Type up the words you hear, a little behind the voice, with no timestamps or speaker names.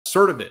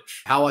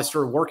Certovich. How I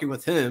started working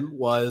with him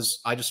was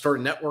I just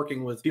started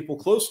networking with people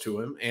close to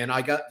him, and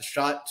I got the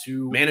shot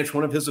to manage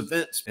one of his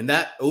events. And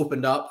that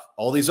opened up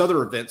all these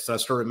other events that I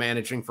started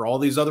managing for all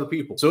these other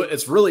people. So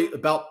it's really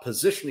about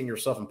positioning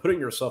yourself and putting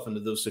yourself into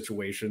those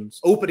situations,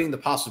 opening the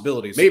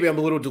possibilities. Maybe I'm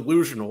a little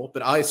delusional,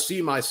 but I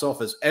see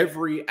myself as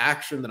every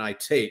action that I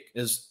take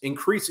is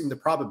increasing the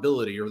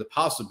probability or the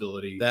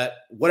possibility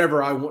that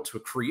whatever I want to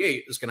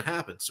create is going to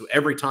happen. So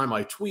every time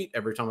I tweet,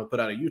 every time I put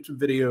out a YouTube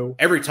video,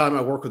 every time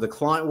I work with a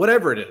client,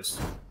 whatever it is,